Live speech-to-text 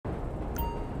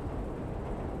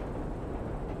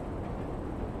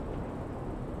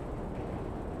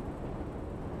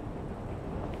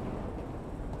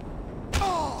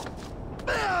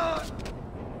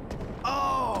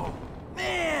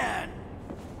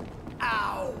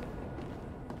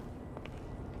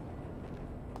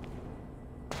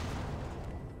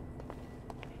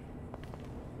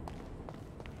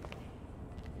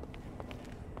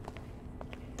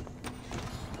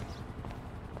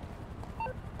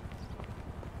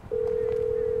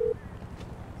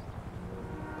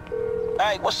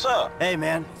Hey, what's up? Hey,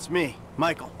 man, it's me,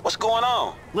 Michael. What's going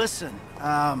on? Listen,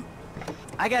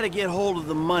 I gotta get hold of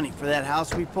the money for that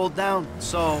house we pulled down,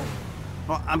 so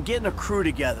well, I'm getting a crew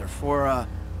together for,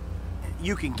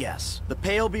 you can guess. The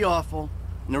pay will be awful,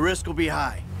 and the risk will be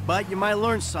high. But you might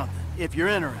learn something, if you're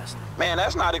interested. Man,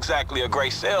 that's not exactly a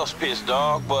great sales pitch,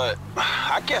 dog, but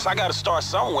I guess I gotta start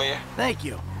somewhere. Thank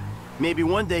you. Maybe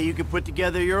one day you can put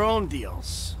together your own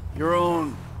deals, your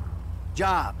own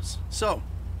jobs. So,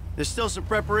 there's still some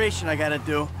preparation I gotta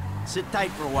do. Sit tight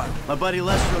for a while. My buddy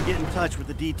Lester will get in touch with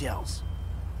the details.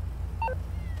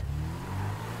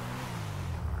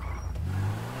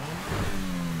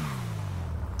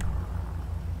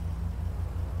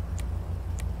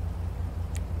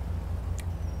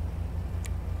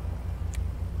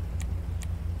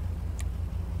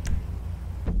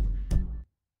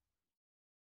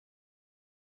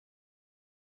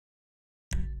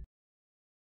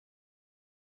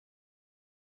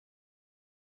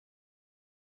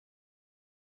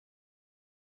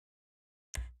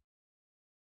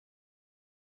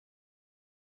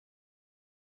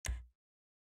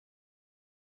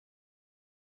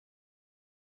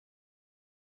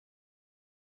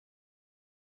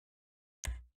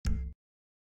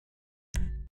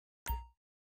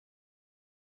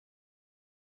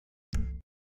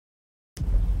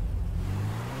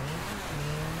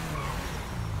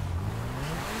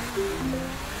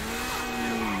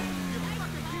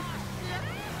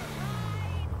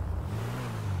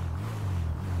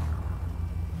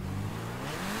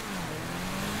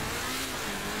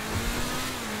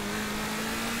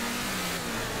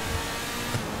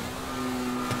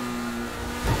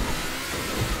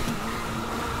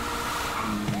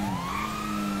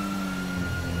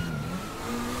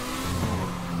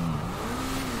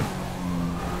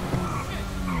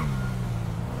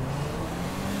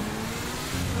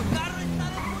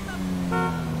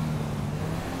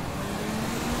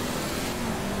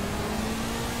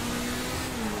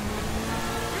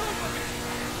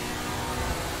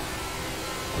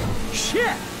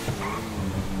 Shit!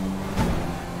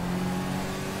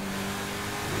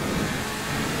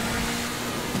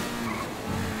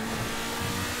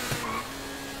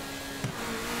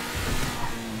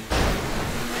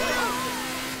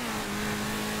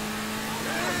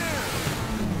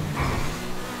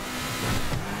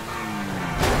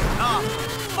 Oh,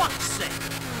 fuck's sake!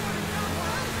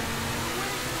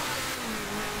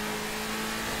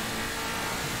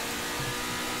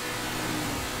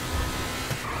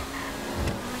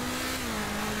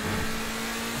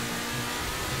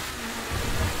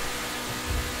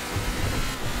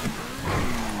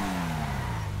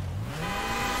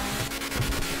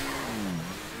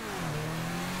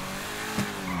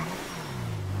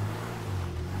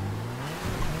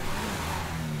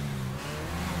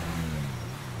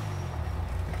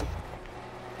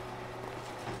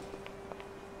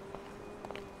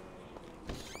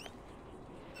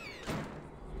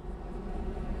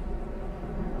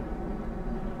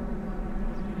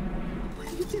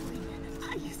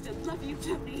 I used to love you,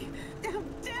 Tony. How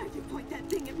dare you point that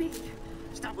thing at me?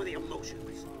 Stop with the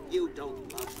emotions. You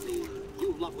don't love me.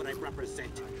 You love what I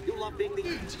represent. You love being the...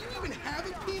 Dude, do you even have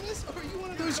a penis? Or are you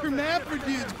one of those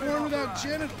hermaphrodites born without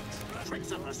genitals?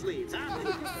 Tricks up our sleeves, huh?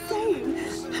 Same.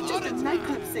 I'm just a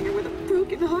nightclub singer with a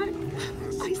broken heart.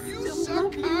 I still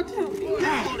love you, Tony.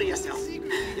 Get hold of yourself.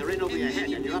 You're in over your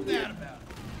head and you're up there.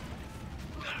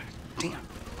 Damn.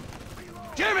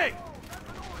 Jimmy!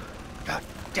 God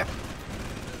damn it.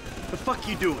 The fuck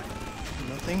you doing?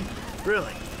 Nothing.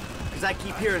 Really? Because I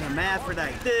keep hearing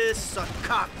hermaphrodite this, suck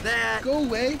cock that. Go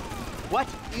away. What?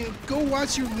 You know, go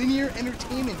watch your linear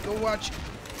entertainment. Go watch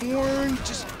porn.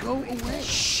 Just go away.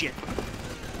 Shit.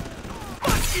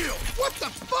 Fuck you! What the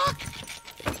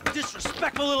fuck?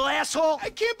 Disrespectful little asshole! I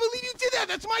can't believe you did that.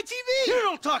 That's my TV. You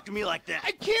don't talk to me like that.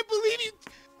 I can't believe you.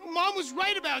 Mom was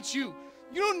right about you.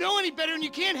 You don't know any better and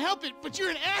you can't help it, but you're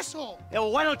an asshole. Yeah,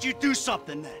 well, why don't you do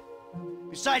something then?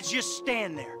 Besides just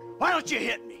stand there. Why don't you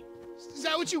hit me? Is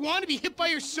that what you want, to be hit by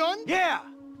your son? Yeah.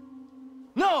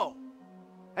 No.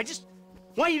 I just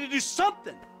want you to do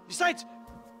something. Besides,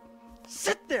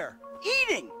 sit there,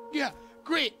 eating. Yeah,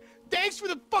 great. Thanks for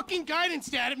the fucking guidance,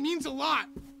 Dad. It means a lot.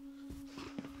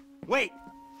 Wait.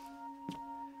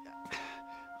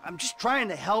 I'm just trying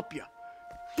to help you.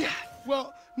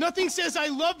 Well, nothing says I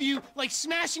love you like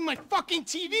smashing my fucking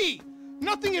TV.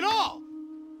 Nothing at all.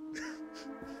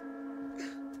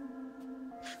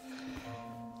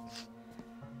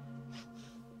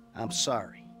 I'm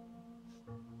sorry.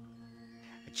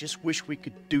 I just wish we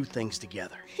could do things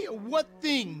together. Yeah, what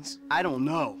things? I don't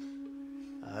know.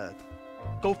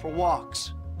 Go for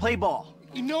walks, play ball.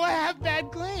 You know I have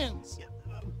bad glands.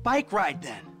 Bike ride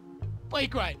then.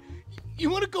 Bike ride? You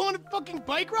want to go on a fucking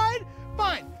bike ride?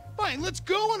 Fine, fine, let's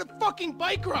go on a fucking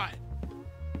bike ride.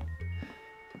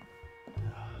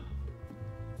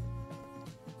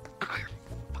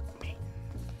 Fuck me.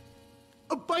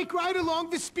 A bike ride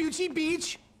along Vespucci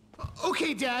Beach?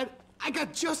 Okay, Dad, I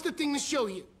got just the thing to show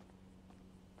you.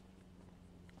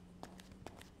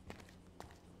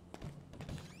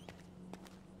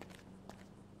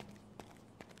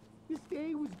 This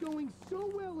day was going so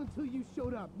well until you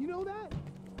showed up. You know that?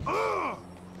 Ugh!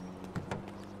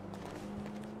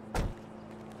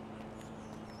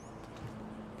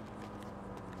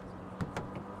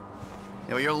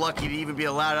 You know, you're lucky to even be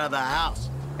allowed out of the house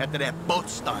after that boat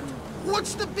stunt.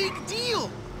 What's the big deal?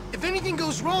 If anything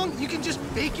goes wrong, you can just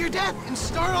fake your death and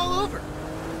start all over.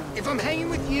 If I'm hanging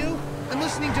with you, I'm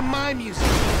listening to my music.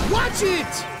 Watch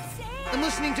it! I'm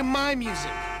listening to my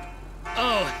music.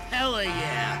 Oh, hella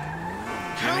yeah.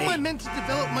 How am I meant to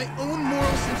develop my own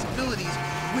moral sensibilities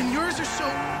when yours are so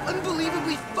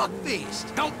unbelievably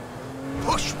fuck-faced? Don't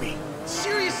push me.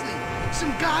 Seriously,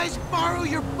 some guys borrow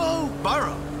your bow.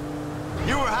 Borrow?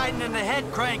 You were hiding in the head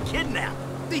crying kidnap.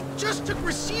 They just took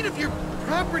receipt of your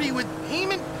property with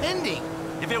payment pending.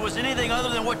 If it was anything other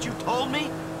than what you told me,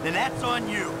 then that's on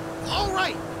you. All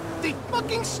right, they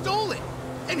fucking stole it.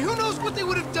 And who knows what they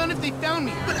would have done if they found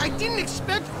me. But I didn't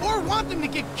expect or want them to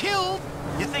get killed.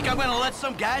 You think I'm gonna let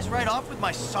some guys ride off with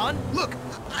my son? Look,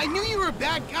 I knew you were a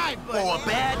bad guy, but... Oh, a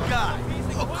bad guy.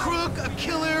 A crook, a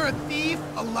killer, a thief,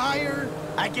 a liar.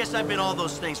 I guess I've been all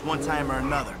those things one time or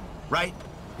another, right?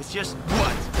 It's just,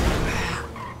 what?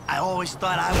 I always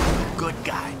thought I was a good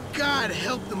guy. God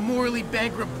help the morally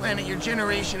bankrupt planet your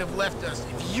generation have left us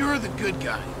if you're the good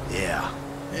guy. Yeah.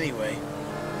 Anyway,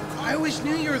 I always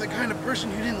knew you were the kind of person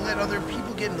who didn't let other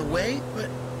people get in the way, but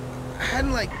I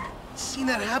hadn't, like, seen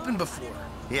that happen before.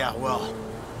 Yeah, well,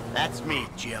 that's me,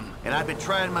 Jim. And I've been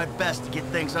trying my best to get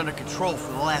things under control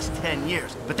for the last 10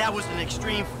 years. But that was an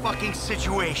extreme fucking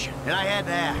situation, and I had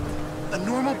to act. A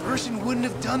normal person wouldn't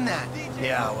have done that.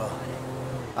 Yeah, well,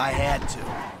 I had to.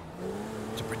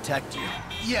 To protect you.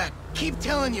 Yeah, keep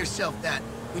telling yourself that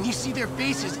when you see their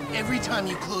faces every time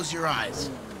you close your eyes.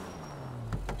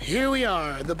 Here we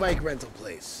are, the bike rental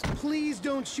place. Please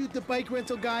don't shoot the bike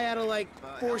rental guy out of, like,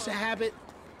 force of habit.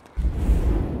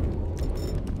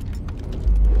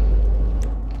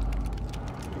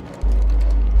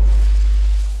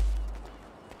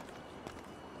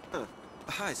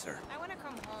 Hi, sir. I want to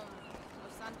come home.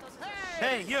 Los Santos is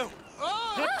Hey, you!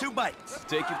 Pick 2 bikes.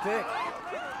 Take your pick.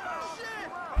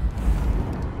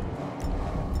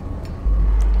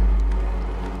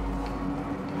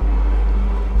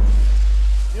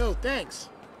 Yo, thanks.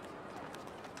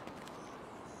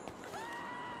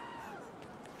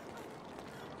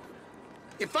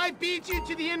 If I beat you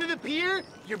to the end of the pier,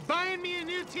 you're buying me a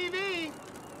new TV.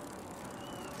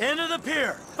 End of the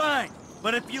pier, fine.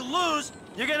 But if you lose,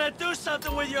 you're gonna do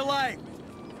something with your life.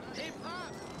 Hey, Pop.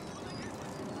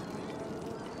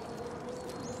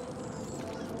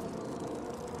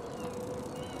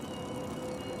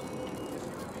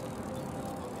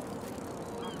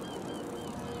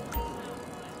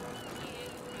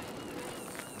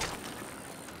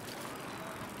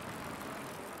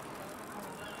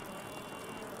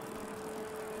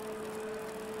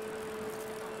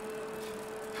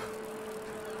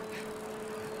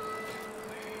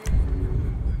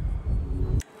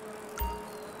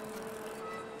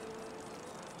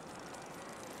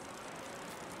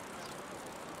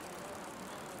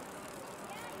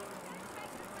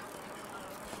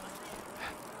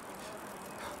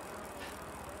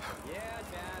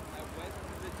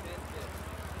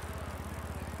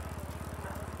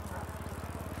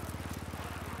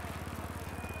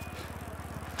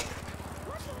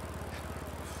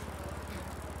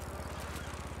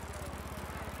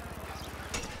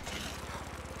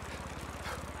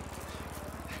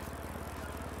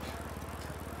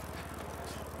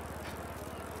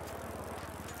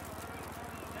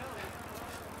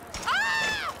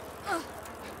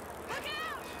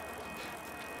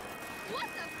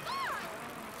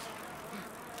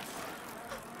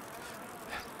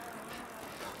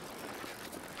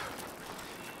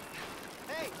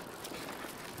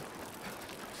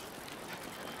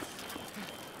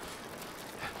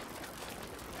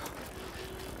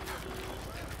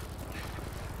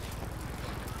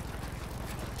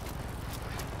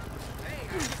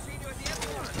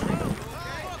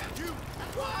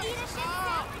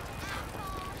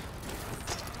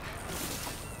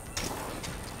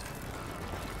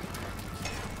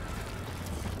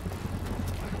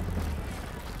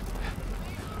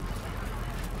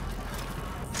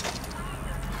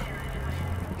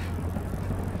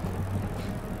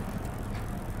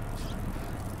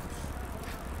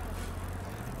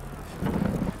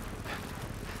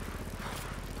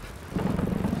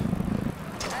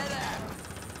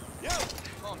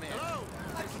 Oh, man. Hello?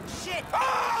 Fucking shit! No.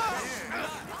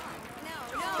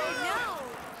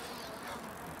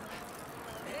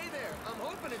 Hey there, I'm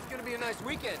hoping it's gonna be a nice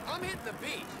weekend. I'm hitting the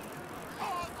beach.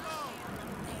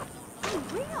 Be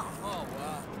real. Oh,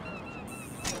 wow.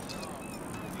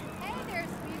 Hey there,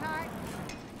 sweetheart.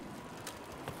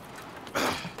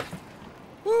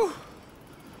 Whew.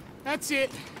 That's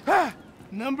it.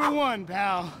 Number one,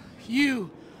 pal. You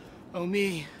owe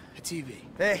me a TV.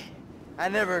 Hey, I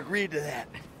never agreed to that.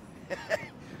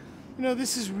 You know,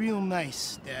 this is real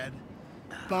nice, Dad.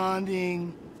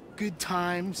 Bonding, good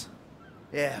times.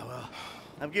 Yeah, well,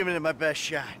 I'm giving it my best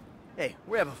shot. Hey,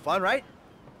 we're having fun, right?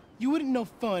 You wouldn't know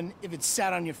fun if it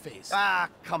sat on your face. Ah,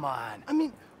 come on. I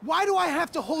mean, why do I have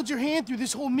to hold your hand through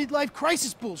this whole midlife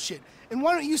crisis bullshit? And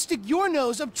why don't you stick your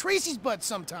nose up Tracy's butt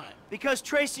sometime? Because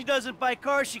Tracy doesn't buy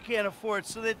cars she can't afford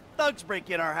so that thugs break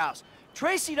in our house.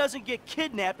 Tracy doesn't get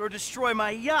kidnapped or destroy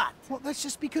my yacht. Well, that's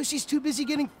just because she's too busy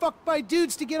getting fucked by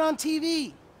dudes to get on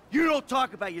TV. You don't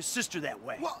talk about your sister that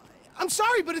way. Well, I'm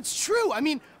sorry, but it's true. I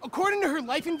mean, according to her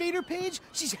Life Invader page,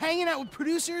 she's hanging out with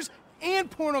producers and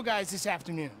porno guys this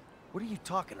afternoon. What are you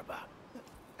talking about?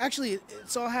 Actually,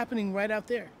 it's all happening right out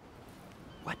there.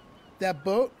 What? That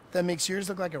boat that makes yours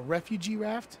look like a refugee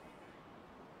raft?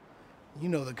 You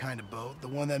know the kind of boat, the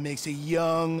one that makes a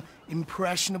young,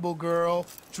 impressionable girl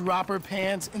drop her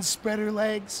pants and spread her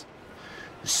legs.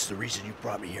 This is the reason you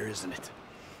brought me here, isn't it?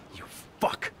 You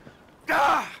fuck.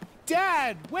 Ah!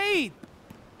 Dad, wait!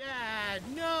 Dad,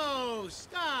 no,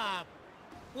 stop!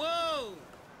 Whoa!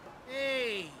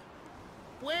 Hey,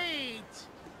 wait!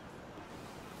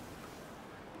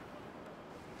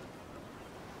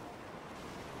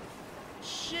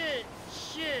 Shit.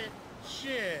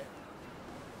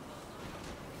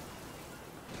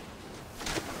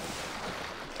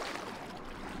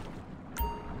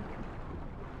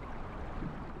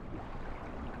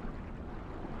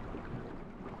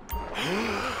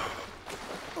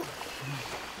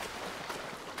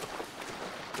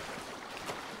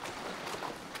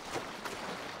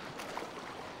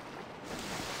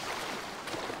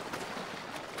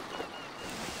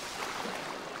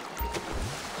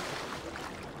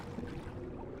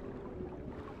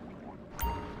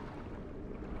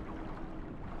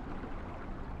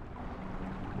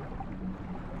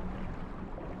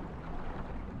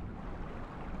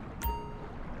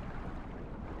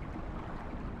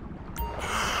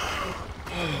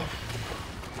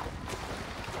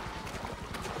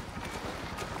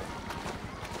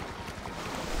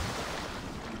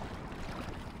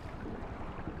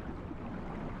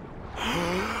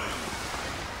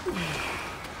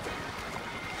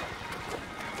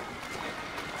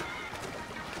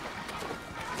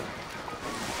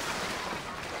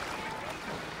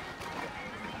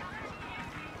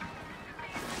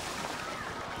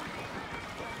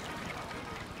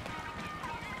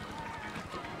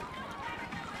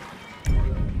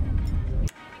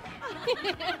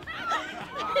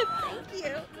 Thank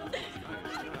you.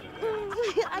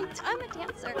 I'm a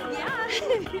dancer. Yeah.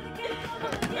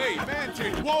 Hey, man,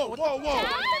 change. Whoa. Come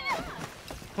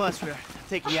on, sweetheart.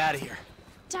 Take me out of here.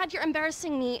 Dad, you're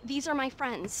embarrassing me. These are my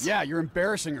friends. Yeah, you're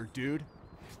embarrassing her, dude.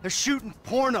 They're shooting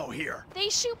porno here. They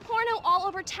shoot porno all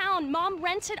over town. Mom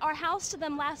rented our house to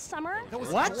them last summer. That was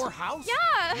What? your house?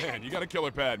 Yeah. Man, you got a killer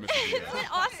pad, Mr. Isn't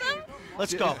it awesome?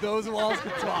 Let's go. Those walls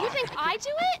can talk. You think I do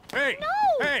it? Hey! No.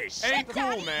 Hey! Shit, Ain't cool,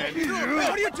 Daddy. man.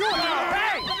 What are you doing?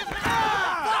 Hey!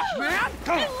 Fuck, man!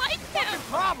 I like him.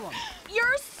 Problem.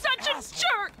 You're such a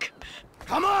jerk.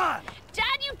 Come on.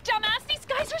 Dad, you dumbass. These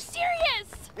guys are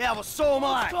serious. Yeah, well, so am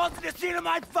I. Go to the scene of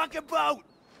my fucking boat.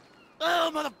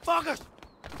 Oh, motherfuckers.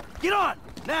 Get on,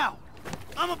 now.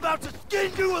 I'm about to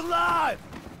skin you alive.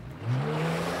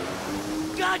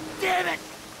 God damn it.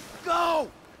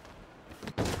 Go.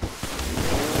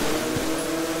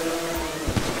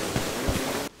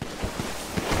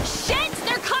 Shit,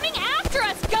 they're coming after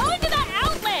us. Go into that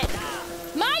outlet.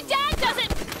 My dad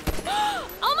doesn't...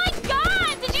 Oh my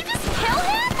God, did you just kill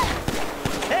him?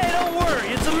 Hey, don't worry.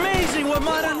 It's amazing what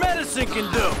modern medicine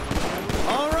can do.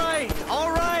 All right,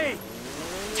 all right.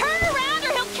 Turn around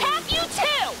or he'll cap you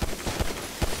too.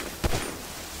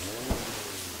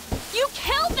 You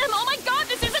killed them. Oh my God,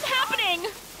 this isn't happening.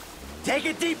 Take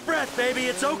a deep breath, baby.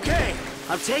 It's okay.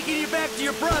 I'm taking you back to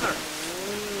your brother.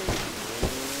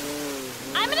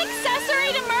 I'm an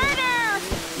accessory to murder.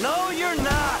 No, you're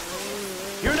not.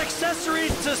 You're an accessory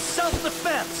to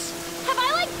self-defense. Have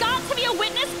I, like, got to be a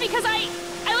witness because I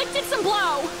like, did some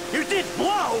blow? You did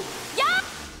blow? Yeah?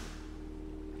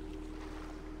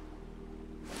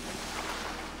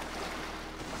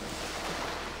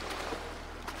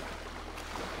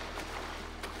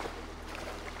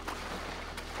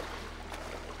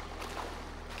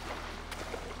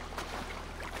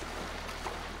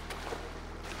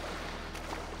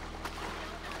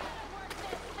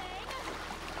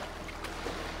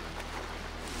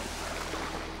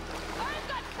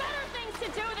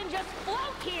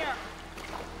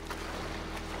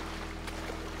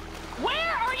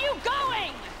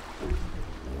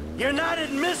 You're not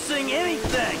admitting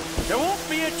anything. There won't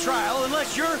be a trial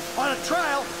unless you're on a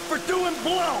trial for doing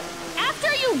blow. After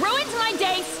you ruined my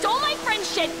day, stole my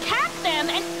friend's shit, capped them,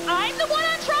 and I'm the one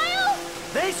on trial?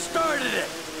 They started it.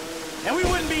 And we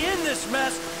wouldn't be in this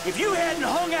mess if you hadn't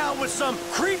hung out with some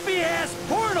creepy-ass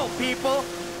porno people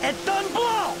and done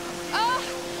blow.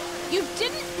 You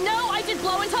didn't know I did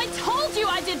blow until I told you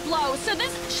I did blow, so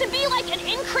this should be like an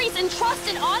increase in trust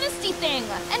and honesty thing.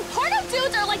 And porno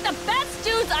dudes are like the best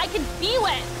dudes I could be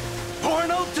with.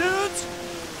 Porno dudes?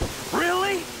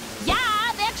 Really?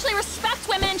 Yeah, they actually respect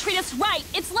women and treat us right.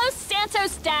 It's Los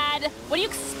Santos, Dad. What do you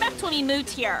expect when we moved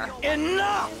here?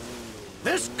 Enough!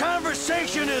 This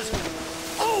conversation is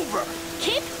over.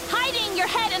 Keep hiding your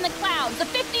head in the clouds. The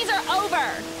 50s are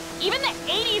over. Even the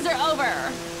 80s are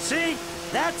over. See?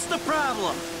 That's the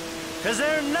problem. 'Cause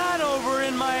they're not over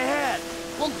in my head.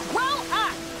 Well, grow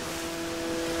up.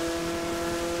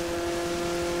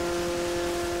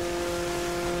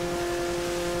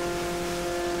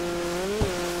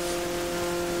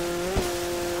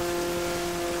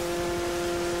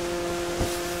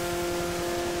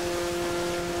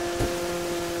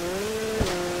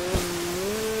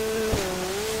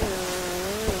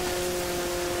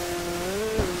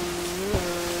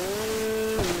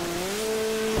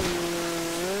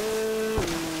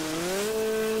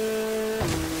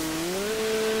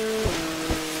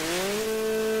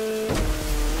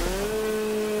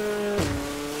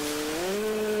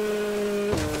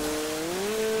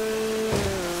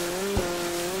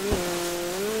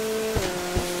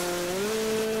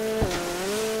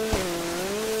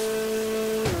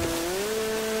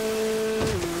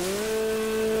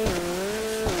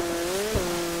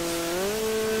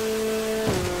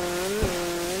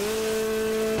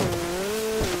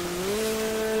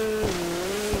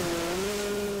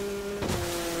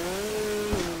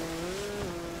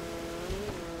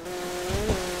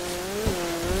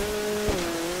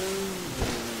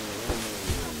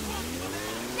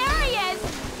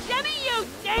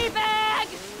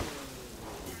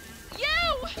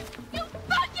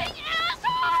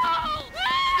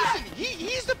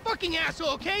 Asshole,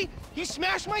 okay? He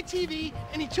smashed my TV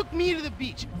and he took me to the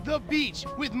beach. The beach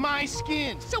with my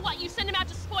skin. So what, you sent him out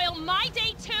to spoil my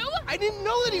day too? I didn't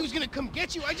know that he was gonna come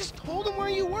get you. I just told him where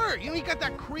you were. You know, he got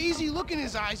that crazy look in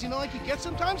his eyes, you know, like he gets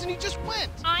sometimes, and he just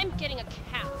went. I'm getting a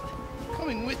cab.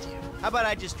 Coming with you. How about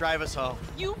I just drive us home?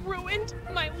 You ruined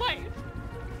my life.